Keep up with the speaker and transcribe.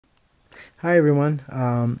Hi everyone,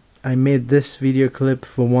 I made this video clip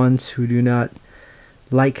for ones who do not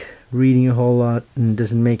like reading a whole lot and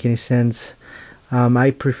doesn't make any sense. I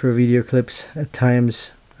prefer video clips. At times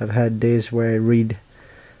I've had days where I read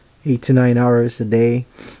 8 to 9 hours a day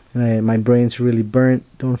and my brain's really burnt,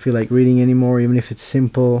 don't feel like reading anymore even if it's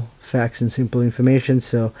simple facts and simple information,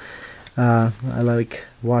 so I like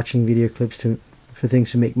watching video clips for things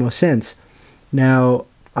to make more sense. Now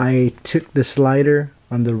I took the slider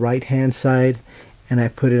on the right hand side and I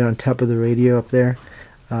put it on top of the radio up there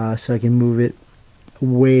so I can move it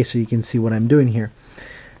away so you can see what I'm doing here.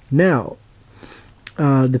 Now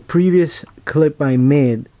the previous clip I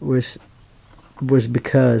made was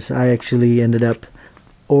because I actually ended up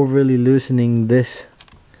overly loosening this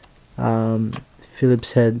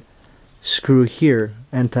Phillips head screw here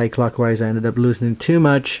anti-clockwise. I ended up loosening too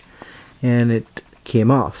much and it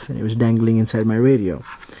came off and it was dangling inside my radio.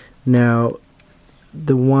 Now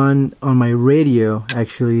the one on my radio,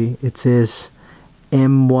 actually it says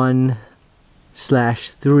M1/3.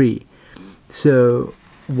 So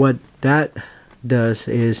what that does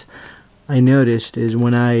is, I noticed is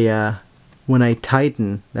when I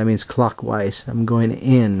tighten, that means clockwise, I'm going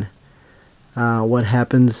in. What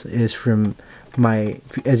happens is from my,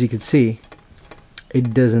 as you can see,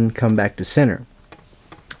 it doesn't come back to center.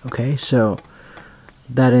 Okay, so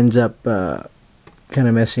that ends up kind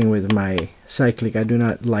of messing with my cyclic. I do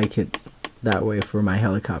not like it that way for my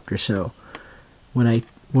helicopter. So when I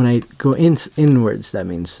go inwards, that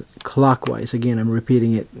means clockwise. Again, I'm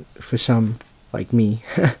repeating it for some like me.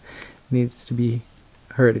 Needs to be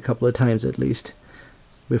heard a couple of times at least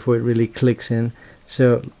before it really clicks in.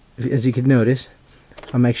 So as you can notice,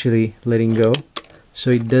 I'm actually letting go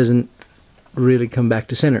so it doesn't really come back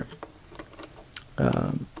to center.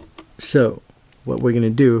 So what we're gonna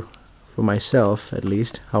do, for myself at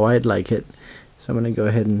least, how I'd like it, so I'm gonna go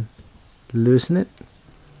ahead and loosen it.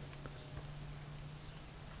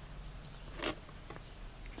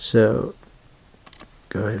 So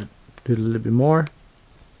go ahead, do it a little bit more.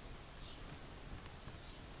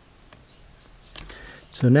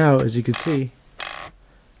 So now, as you can see,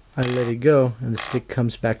 I let it go and the stick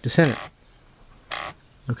comes back to center.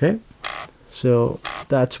 Okay, so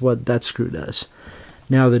that's what that screw does.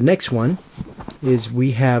 Now the next one is,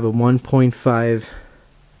 we have a 1.5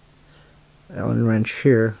 Allen wrench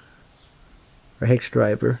here, or hex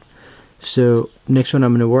driver. So next one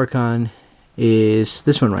I'm going to work on is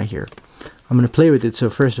this one right here. I'm going to play with it so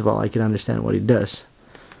first of all I can understand what it does.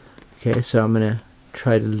 Okay, so I'm going to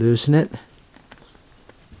try to loosen it.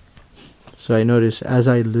 So I notice as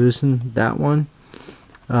I loosen that one,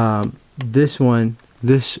 this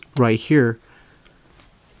right here,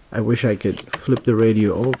 I wish I could flip the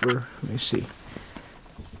radio over. Let me see.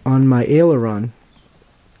 On my aileron,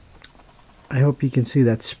 I hope you can see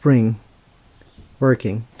that spring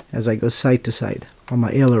working as I go side to side on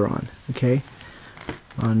my aileron. Okay,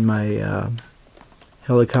 on my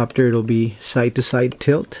helicopter it'll be side to side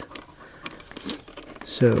tilt,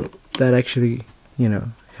 so that actually, you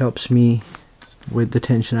know, helps me with the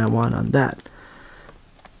tension I want on that.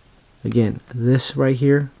 Again, this right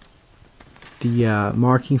here, the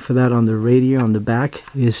marking for that on the radio on the back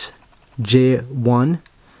is J1.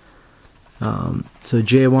 So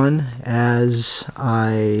J1, as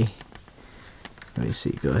I, let me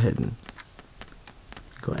see, go ahead and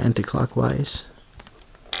go anti-clockwise.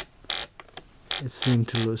 It seemed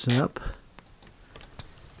to loosen up.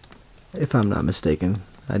 If I'm not mistaken,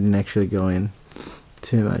 I didn't actually go in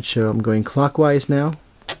too much. So I'm going clockwise now.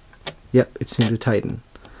 Yep, it seemed to tighten.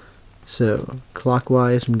 So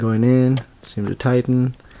clockwise, I'm going in, seem to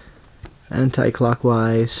tighten.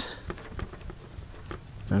 Anti-clockwise.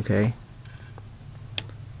 Okay.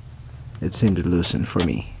 It seemed to loosen for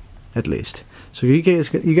me, at least. So you guys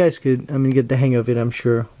could, I mean, get the hang of it, I'm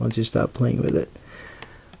sure, once you stop playing with it.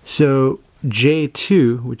 So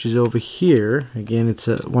J2, which is over here, again, it's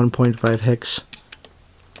a 1.5 hex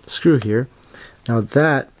screw here. Now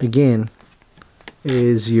that, again,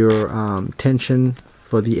 is your tension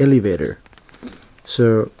for the elevator.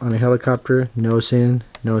 So on a helicopter, nose in,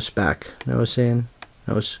 nose back, nose in,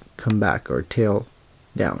 nose come back, or tail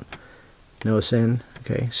down, nose in.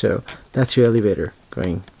 Okay, so that's your elevator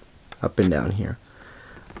going up and down here.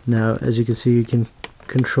 Now, as you can see, you can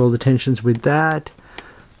control the tensions with that.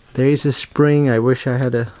 There is a spring. I wish I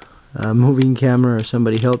had a moving camera or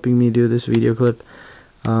somebody helping me do this video clip.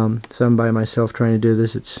 So I'm by myself trying to do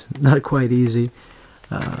this. It's not quite easy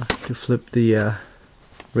to flip the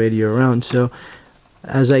radio around. So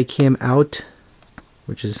as I came out,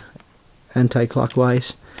 which is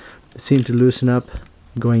anti-clockwise, it seemed to loosen up.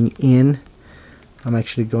 Going in, I'm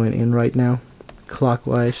actually going in right now,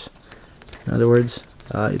 clockwise. In other words,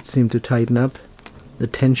 it seemed to tighten up, the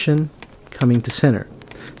tension coming to center.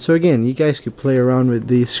 So again, you guys could play around with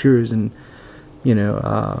these screws and, you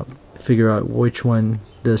know, figure out which one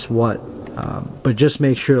does what. But just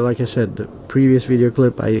make sure, like I said, the previous video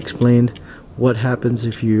clip, I explained what happens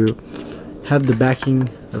if you have the backing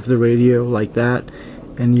of the radio like that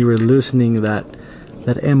and you were loosening that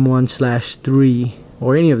M1/3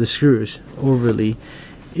 or any of the screws overly,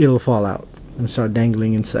 it'll fall out and start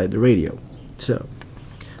dangling inside the radio. So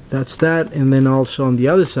that's that. And then also on the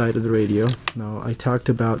other side of the radio, now I talked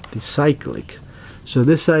about the cyclic. So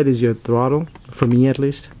this side is your throttle, for me at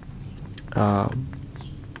least. Now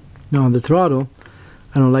on the throttle,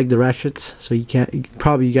 I don't like the ratchets, so you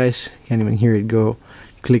guys can't even hear it go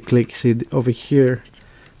click click. See over here,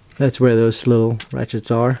 that's where those little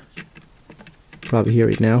ratchets are. Probably hear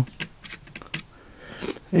it now.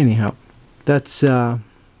 Anyhow, that's the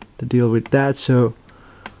deal with that. So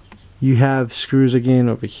you have screws again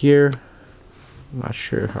over here. I'm not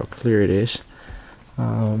sure how clear it is.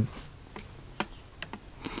 You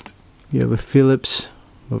have a Phillips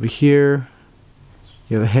over here.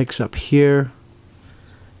 You have a hex up here.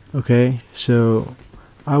 Okay, so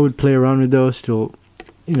I would play around with those till,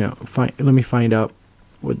 you know, let me find out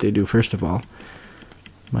what they do first of all.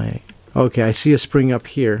 Okay, I see a spring up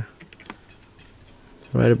here,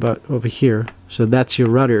 right about over here. So that's your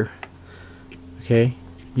rudder. Okay,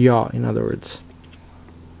 yaw, in other words.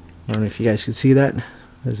 I don't know if you guys can see that.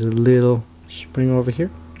 There's a little spring over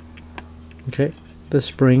here. Okay, the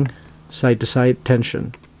spring, side to side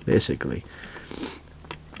tension, basically.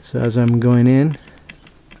 So as I'm going in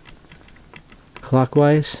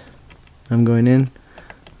clockwise, I'm going in,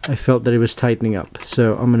 I felt that it was tightening up,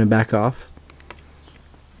 so I'm gonna back off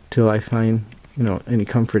till I find, you know, any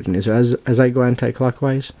comfort in it. So as I go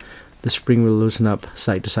anti-clockwise, the spring will loosen up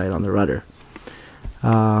side to side on the rudder.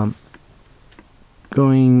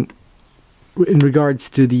 Going in regards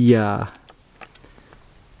to the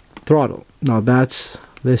throttle, now that's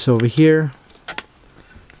this over here.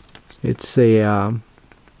 It's a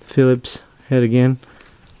Phillips head again.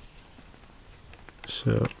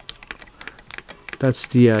 So that's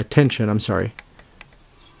the tension, I'm sorry.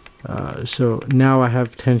 So now I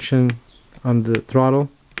have tension on the throttle.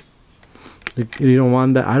 You don't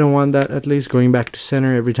want that. I don't want that, at least, going back to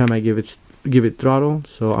center every time I give it throttle.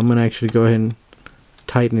 So I'm gonna actually go ahead and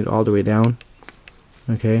tighten it all the way down.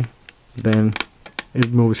 Okay, then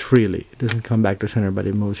it moves freely. It doesn't come back to center, but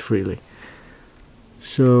it moves freely.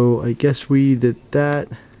 So I guess we did that.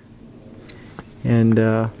 And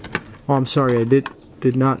oh, I'm sorry, I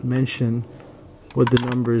did not mention what the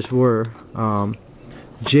numbers were.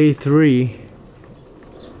 J3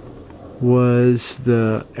 was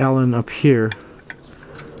the Allen up here,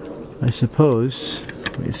 I suppose.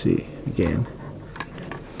 Let me see again.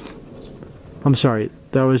 I'm sorry,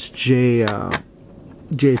 that was J3.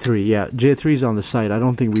 Yeah, J3 is on the side. I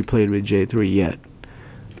don't think we played with J3 yet.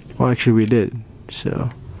 Well, actually we did. So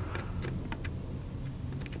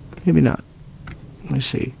maybe not. Let me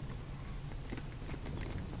see.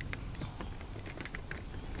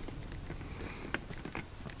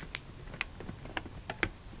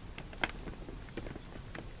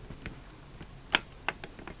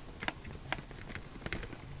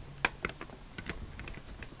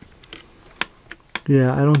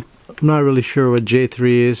 Yeah, I'm not really sure what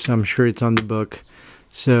J3 is. I'm sure it's on the book.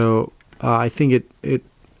 So I think it,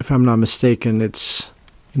 if I'm not mistaken, it's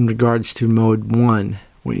in regards to mode 1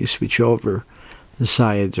 when you switch over the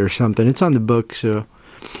sides or something. It's on the book, so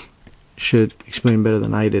should explain better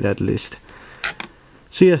than I did, at least.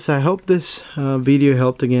 So yes, I hope this video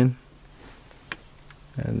helped again,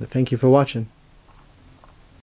 and thank you for watching.